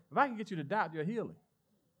going to work. If I can get you to doubt your healing.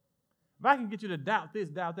 If I can get you to doubt this,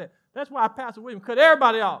 doubt that. That's why Pastor William cut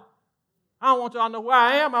everybody off. I don't want y'all to know where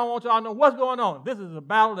I am. I don't want y'all to know what's going on. This is a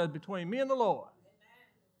battle that's between me and the Lord.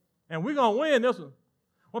 And we're going to win this one.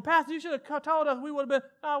 Well, Pastor, you should have told us. We would have been,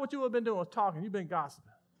 no, what you would have been doing was talking. You've been gossiping.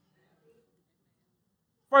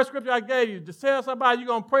 First scripture I gave you, to tell somebody you're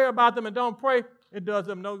going to pray about them and don't pray, it does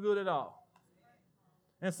them no good at all.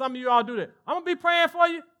 And some of you all do that. I'm going to be praying for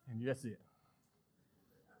you, and that's it.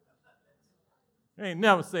 You ain't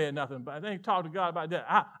never said nothing about it. They ain't talked to God about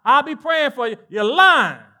that. I'll be praying for you. You're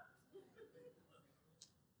lying.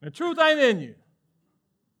 The truth ain't in you.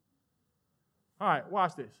 All right,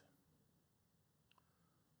 watch this.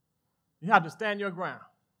 You have to stand your ground.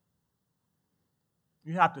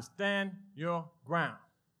 You have to stand your ground.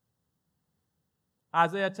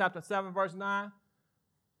 Isaiah chapter 7, verse 9.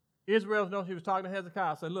 Israel knows he was talking to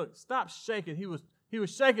Hezekiah. Said, look, stop shaking. He was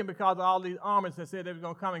shaking because of all these armies that said they were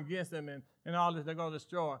going to come against him and all this, they're going to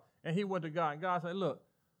destroy. And he went to God. And God said, look,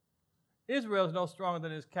 Israel is no stronger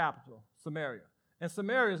than his capital, Samaria. And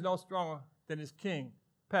Samaria is no stronger than his king,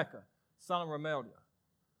 Pekah, son of Remaliah.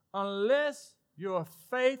 Unless your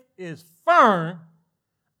faith is firm,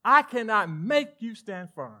 I cannot make you stand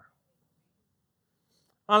firm.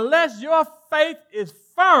 Unless your faith is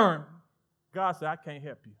firm, God said, I can't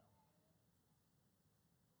help you.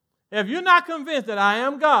 If you're not convinced that I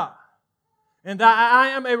am God and that I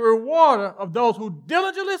am a rewarder of those who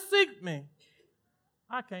diligently seek me,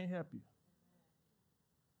 I can't help you.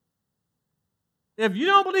 If you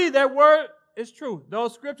don't believe that word is true,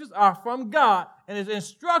 those scriptures are from God and it's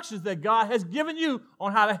instructions that God has given you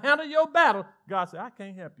on how to handle your battle, God said, I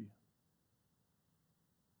can't help you.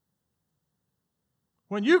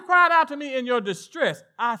 When you cried out to me in your distress,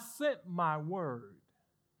 I sent my word.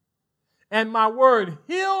 And my word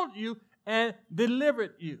healed you and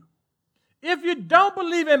delivered you. If you don't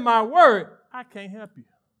believe in my word, I can't help you.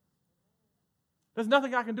 There's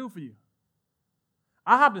nothing I can do for you.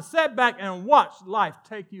 I have to sit back and watch life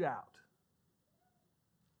take you out.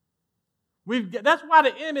 That's why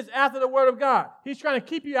the enemy is after the word of God. He's trying to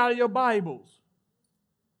keep you out of your Bibles.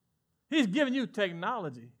 He's giving you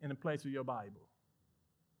technology in the place of your Bible.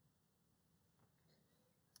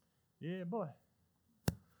 Yeah, boy.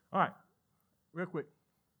 All right, real quick.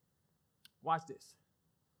 Watch this.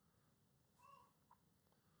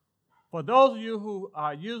 For those of you who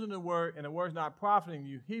are using the word and the word's not profiting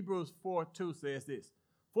you, Hebrews 4:2 says this.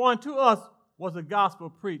 For unto us was the gospel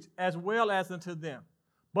preached, as well as unto them.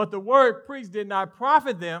 But the word preached did not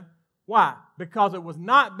profit them. Why? Because it was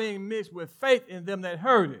not being mixed with faith in them that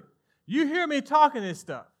heard it. You hear me talking this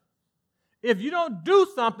stuff. If you don't do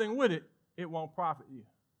something with it, it won't profit you.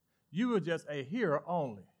 You were just a hearer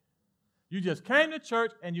only. You just came to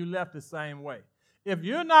church and you left the same way. If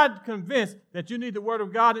you're not convinced that you need the word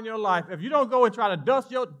of God in your life, if you don't go and try to dust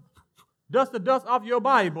the dust off your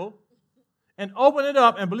Bible and open it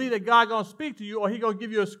up and believe that God's going to speak to you or he's going to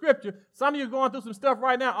give you a scripture, some of you are going through some stuff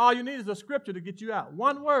right now, all you need is a scripture to get you out.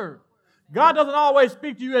 One word. God doesn't always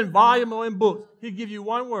speak to you in volume or in books. He'll give you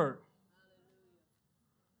one word.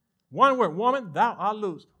 One word, woman, thou art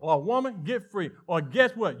loose. Or woman, get free. Or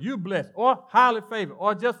guess what? You blessed. Or highly favored.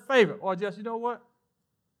 Or just favored. Or just, you know what?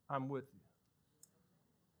 I'm with you.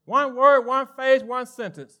 One word, one phrase, one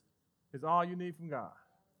sentence is all you need from God.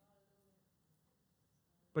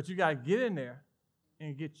 But you got to get in there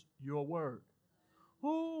and get your word.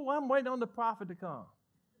 Ooh, I'm waiting on the prophet to come.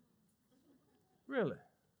 Really?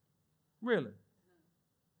 Really?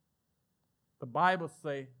 The Bible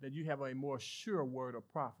says that you have a more sure word of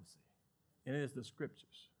prophecy, and it is the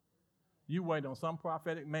scriptures. You wait on some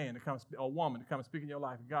prophetic man to come, or woman to come and speak in your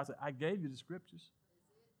life, and God said, I gave you the scriptures.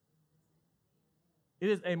 It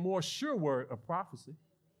is a more sure word of prophecy.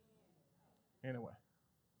 Anyway.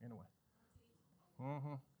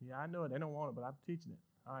 Yeah, I know it. They don't want it, but I'm teaching it.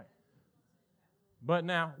 All right. But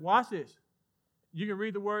now, watch this. You can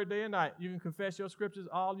read the word day and night. You can confess your scriptures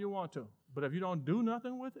all you want to. But if you don't do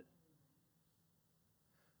nothing with it,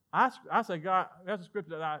 I say, God, that's a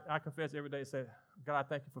scripture that I confess every day. Say, God, I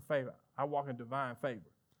thank you for favor. I walk in divine favor.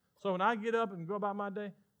 So when I get up and go about my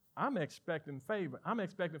day, I'm expecting favor. I'm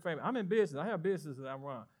in business. I have businesses that I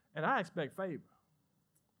run, and I expect favor.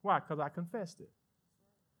 Why? Because I confessed it.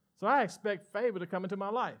 So I expect favor to come into my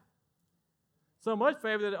life. So much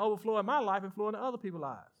favor that it overflow in my life and flow into other people's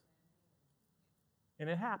lives. And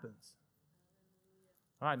it happens.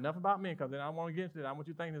 All right, enough about me, because then I don't want to get into it. I want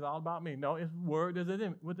you to think it's all about me. No, it's the word that's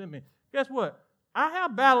within me. Guess what? I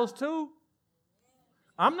have battles too.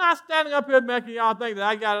 I'm not standing up here making y'all think that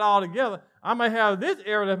I got it all together. I may have this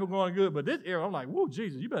area that's going good, but this area, I'm like, whoa,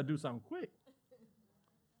 Jesus, you better do something quick.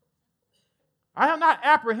 I have not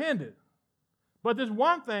apprehended. But there's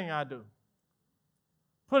one thing I do.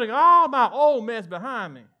 Putting all my old mess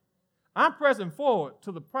behind me, I'm pressing forward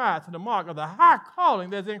to the prize, to the mark of the high calling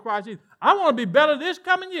that's in Christ Jesus. I want to be better this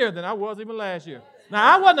coming year than I was even last year.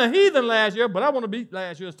 Now, I wasn't a heathen last year, but I want to beat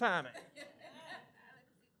last year's timing.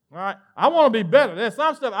 All right? I want to be better. There's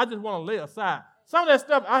some stuff I just want to lay aside. Some of that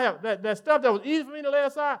stuff I have, that stuff that was easy for me to lay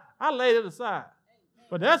aside, I laid it aside.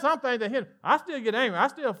 But there's some things that hit me. I still get angry. I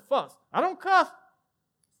still fuss. I don't cuss.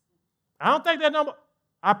 I don't think there's no more.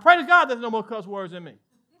 I pray to God there's no more cuss words in me.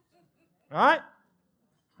 All right?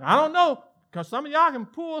 I don't know, because some of y'all can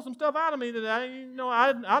pull some stuff out of me that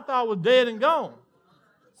I thought was dead and gone.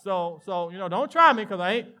 So don't try me, because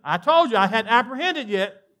I told you I hadn't apprehended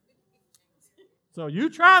yet. So you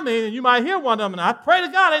try me, and you might hear one of them, and I pray to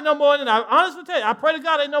God ain't no more in there. I honestly tell you, I pray to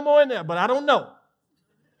God ain't no more in there, but I don't know.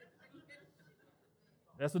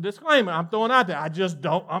 That's a disclaimer I'm throwing out there. I just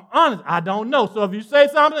don't. I'm honest. I don't know. So if you say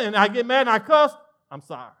something and I get mad and I cuss, I'm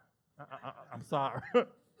sorry. I'm sorry.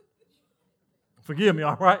 Forgive me,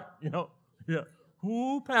 all right? Yeah.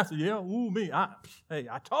 Ooh, Pastor, yeah, ooh, me. Hey,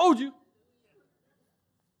 I told you.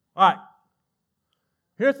 All right.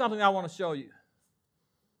 Here's something I want to show you.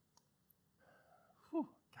 Whew,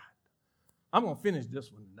 God. I'm going to finish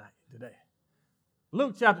this one today.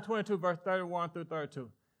 Luke chapter 22, verse 31 through 32.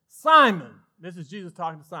 Simon, this is Jesus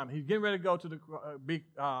talking to Simon. He's getting ready to go to the big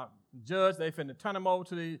judge. They finna turn him over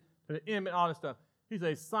to the enemy, all this stuff. He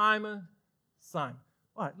says, Simon.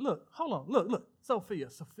 All right, look, hold on, look. Sophia.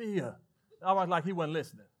 All right, like he wasn't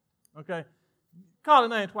listening, okay? Call the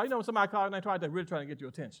name twice. You know when somebody calls the name twice, they're really trying to get your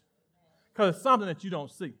attention because it's something that you don't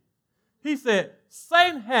see. He said,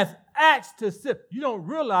 Satan has asked to sift. You don't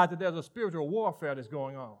realize that there's a spiritual warfare that's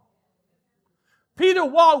going on. Peter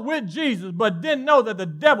walked with Jesus, but didn't know that the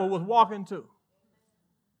devil was walking too.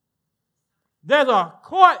 There's a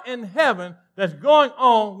court in heaven that's going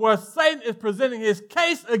on where Satan is presenting his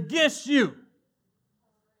case against you.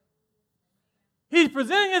 He's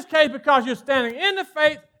presenting his case because you're standing in the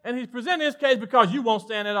faith, and he's presenting his case because you won't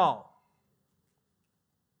stand at all.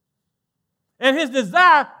 And his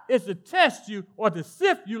desire is to test you or to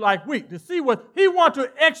sift you like wheat, to see what he wants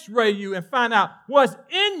to x-ray you and find out what's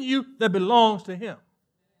in you that belongs to him.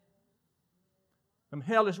 Them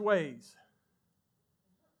hellish ways.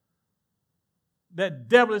 That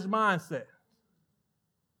devilish mindset.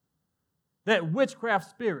 That witchcraft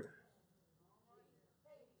spirit.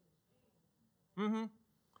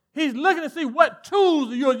 He's looking to see what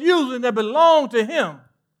tools you're using that belong to him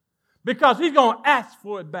because he's going to ask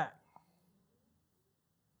for it back.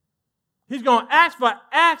 He's going to ask for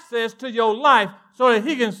access to your life so that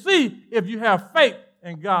he can see if you have faith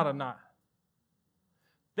in God or not.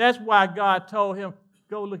 That's why God told him,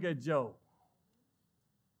 go look at Job.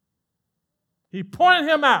 He pointed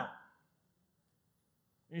him out.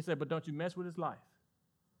 And he said, but don't you mess with his life.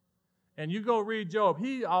 And you go read Job,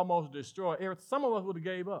 he almost destroyed everything. Some of us would have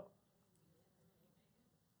gave up.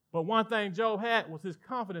 But one thing Job had was his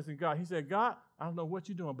confidence in God. He said, God, I don't know what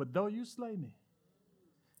you're doing, but though you slay me,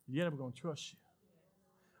 yet I'm going to trust you.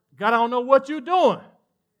 God, I don't know what you're doing,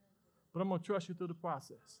 but I'm going to trust you through the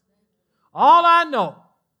process. All I know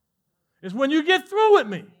is when you get through with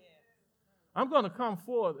me, I'm going to come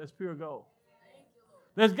forth as pure gold.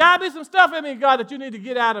 There's got to be some stuff in me, God, that you need to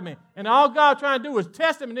get out of me. And all God trying to do is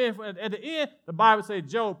test him. And then at the end, the Bible says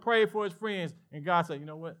Job prayed for his friends. And God said, you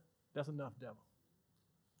know what? That's enough, devil.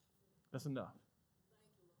 That's enough.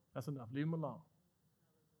 That's enough. Leave him alone.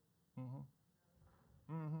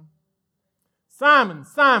 Simon,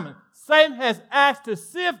 Satan has asked to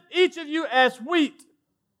sift each of you as wheat.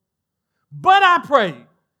 But I prayed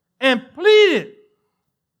and pleaded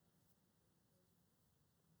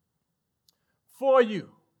for you.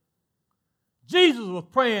 Jesus was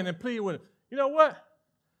praying and pleading with him. You know what?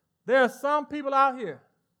 There are some people out here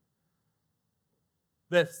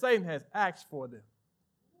that Satan has asked for them.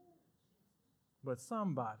 But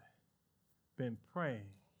somebody been praying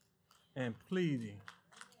and pleading.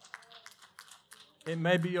 It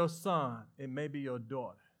may be your son. It may be your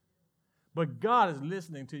daughter. But God is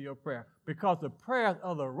listening to your prayer because the prayers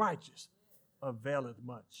of the righteous availeth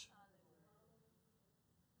much.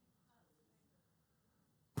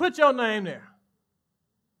 Put your name there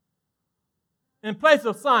in place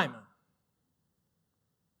of Simon.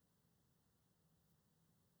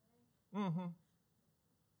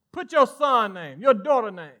 Put your son name, your daughter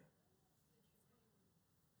name.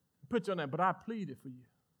 Put your name, but I pleaded for you.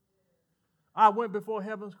 I went before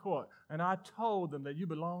heaven's court, and I told them that you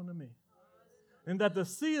belong to me, and that the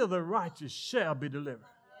seed of the righteous shall be delivered.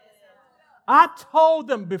 I told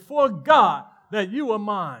them before God that you are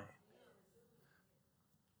mine,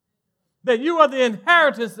 that you are the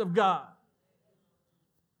inheritance of God,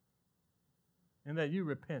 and that you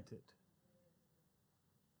repented.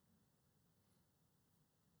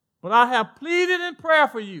 But I have pleaded in prayer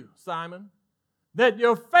for you, Simon, that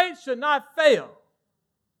your faith should not fail.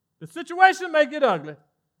 The situation may get ugly,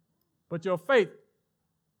 but your faith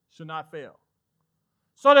should not fail.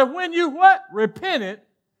 So that when you what? Repented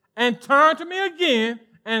and turn to me again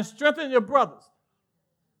and strengthen your brothers.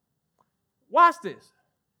 Watch this.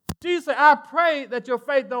 Jesus said, I pray that your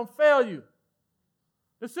faith don't fail you.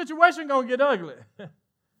 The situation going to get ugly.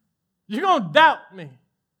 You're going to doubt me.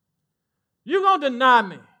 You're going to deny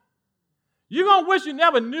me. You're going to wish you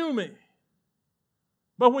never knew me.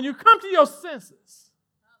 But when you come to your senses,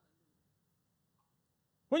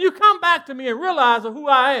 when you come back to me and realize of who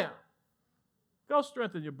I am, go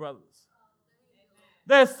strengthen your brothers.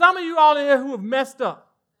 There's some of you all in here who have messed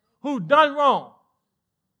up, who've done wrong.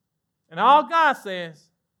 And all God says,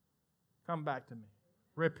 come back to me.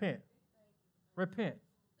 Repent. Repent.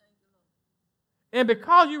 And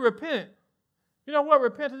because you repent, you know what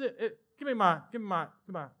repentance is? I'm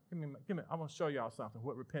going to show y'all something,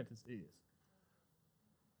 what repentance is.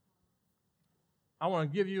 I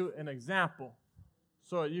want to give you an example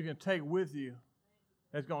so that you can take with you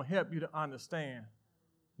that's going to help you to understand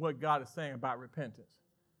what God is saying about repentance.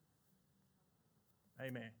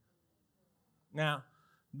 Amen. Now,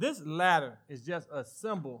 this ladder is just a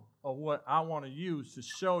symbol of what I want to use to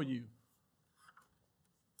show you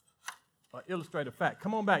an illustrative fact.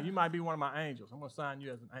 Come on back. You might be one of my angels. I'm going to sign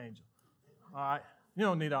you as an angel. All right? You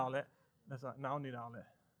don't need all that. No, I don't need all that.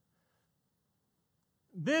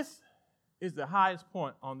 This is the highest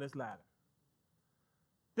point on this ladder.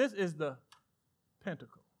 This is the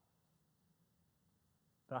pentacle.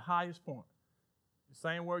 The highest point. The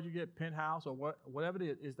same word you get, penthouse or whatever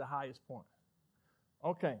it is the highest point.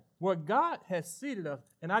 Okay, where God has seated us,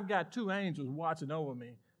 and I've got two angels watching over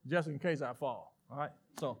me just in case I fall. All right,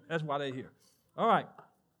 so that's why they're here. All right,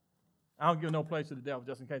 I don't give no place to the devil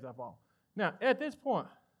just in case I fall. Now, at this point,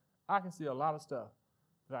 I can see a lot of stuff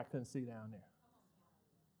that I couldn't see down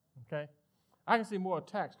there. Okay, I can see more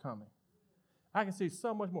attacks coming. I can see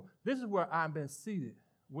so much more. This is where I've been seated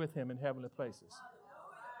with him in heavenly places.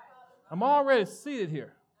 I'm already seated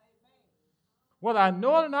here. Whether I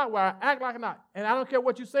know it or not, whether I act like it or not, and I don't care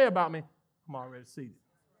what you say about me, I'm already seated.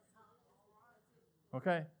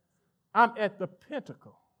 Okay? I'm at the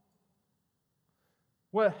pinnacle.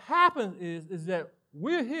 What happens is that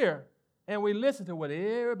we're here and we listen to what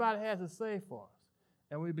everybody has to say for us,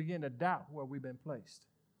 and we begin to doubt where we've been placed.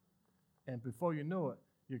 And before you know it,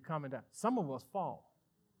 you're coming down. Some of us fall.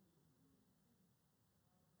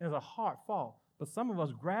 It's a hard fall. But some of us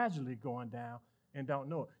gradually going down and don't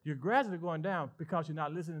know it. You're gradually going down because you're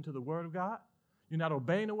not listening to the Word of God. You're not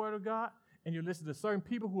obeying the Word of God. And you listen to certain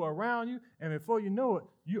people who are around you. And before you know it,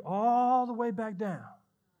 you're all the way back down.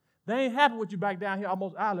 They ain't happy with you back down here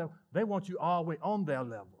almost our level. They want you all the way on their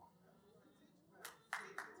level.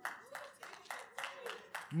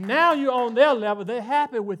 Now you're on their level. They're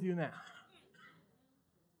happy with you now.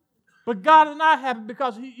 But God is not happy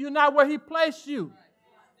because you're not where He placed you.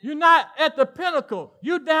 You're not at the pinnacle.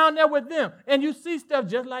 You're down there with them, and you see stuff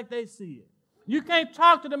just like they see it. You can't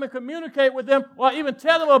talk to them and communicate with them or even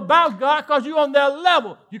tell them about God because you're on their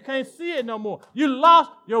level. You can't see it no more. You lost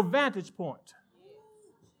your vantage point.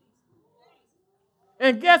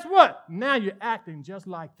 And guess what? Now you're acting just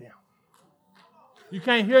like them. You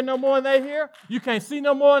can't hear no more than they hear. You can't see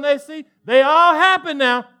no more than they see. They all happen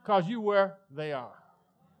now because you're where they are.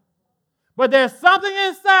 But there's something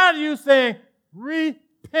inside of you saying,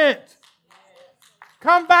 repent.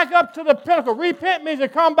 Come back up to the pinnacle. Repent means to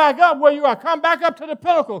come back up where you are. Come back up to the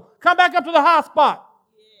pinnacle. Come back up to the high spot.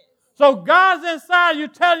 So God's inside you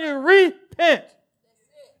telling you, repent.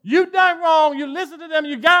 You done wrong. You listened to them.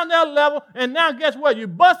 You got on their level. And now guess what? You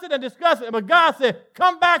busted and disgusted. But God said,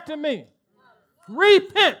 come back to me.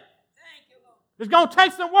 Repent. It's going to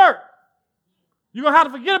take some work. You're going to have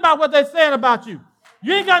to forget about what they're saying about you.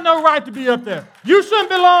 You ain't got no right to be up there. You shouldn't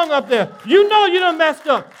belong up there. You know you done messed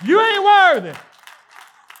up. You ain't worthy.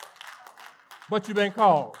 But you've been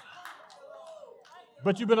called.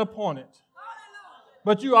 But you've been appointed.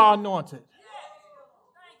 But you are anointed.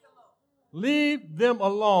 Leave them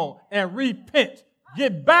alone and repent.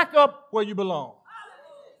 Get back up where you belong.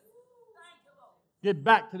 Get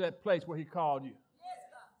back to that place where He called you.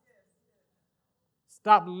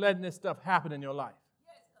 Stop letting this stuff happen in your life.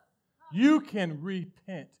 You can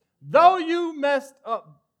repent. Though you messed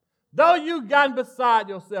up, though you gotten beside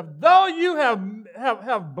yourself, though you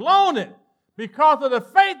have blown it because of the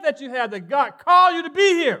faith that you have that God called you to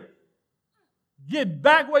be here, get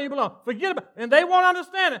back where you belong. Forget about it. And they won't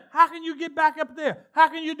understand it. How can you get back up there? How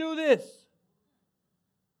can you do this?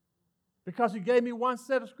 Because He gave me one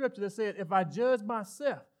set of scripture that said, if I judge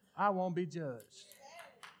myself, I won't be judged.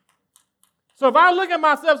 So if I look at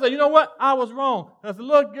myself and say, you know what, I was wrong. There's a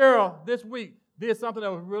little girl this week did something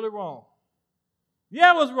that was really wrong.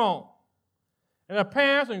 Yeah, it was wrong. And her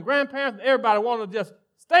parents and grandparents and everybody wanted to just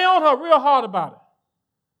stay on her real hard about it.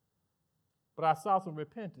 But I saw some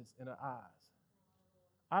repentance in her eyes.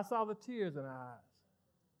 I saw the tears in her eyes.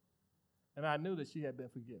 And I knew that she had been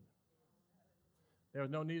forgiven. There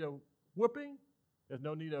was no need of whooping. There's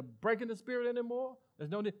no need of breaking the spirit anymore.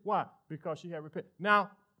 There's no need. Why? Because she had repented.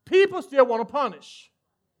 Now, people still want to punish.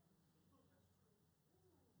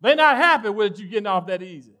 They're not happy with you getting off that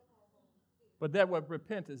easy. But that's what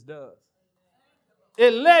repentance does.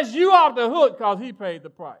 It lets you off the hook because he paid the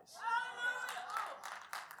price.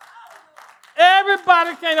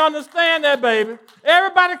 Everybody can't understand that, baby.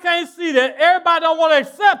 Everybody can't see that. Everybody don't want to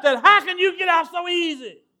accept that. How can you get off so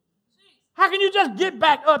easy? How can you just get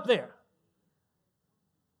back up there?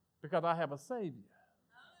 Because I have a Savior.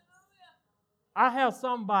 I have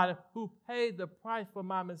somebody who paid the price for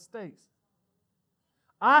my mistakes.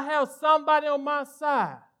 I have somebody on my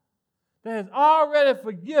side that has already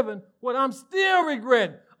forgiven what I'm still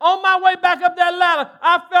regretting. On my way back up that ladder,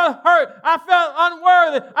 I felt hurt. I felt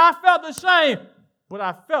unworthy. I felt ashamed. But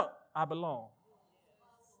I felt I belonged.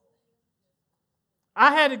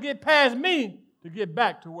 I had to get past me to get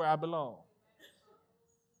back to where I belong.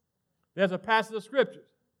 There's a passage of scripture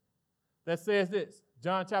that says this.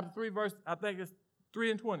 John chapter 3, verse, I think it's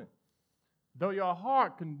 3 and 20. Though your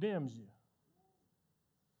heart condemns you,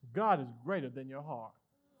 God is greater than your heart.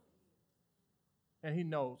 And he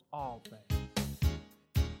knows all things.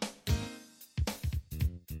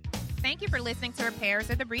 Thank you for listening to Repairers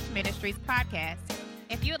of the Breach Ministries podcast.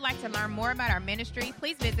 If you would like to learn more about our ministry,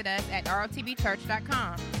 please visit us at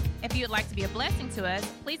rotbchurch.com. If you would like to be a blessing to us,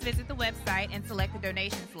 please visit the website and select the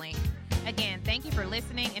donations link. Again, thank you for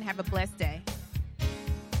listening and have a blessed day.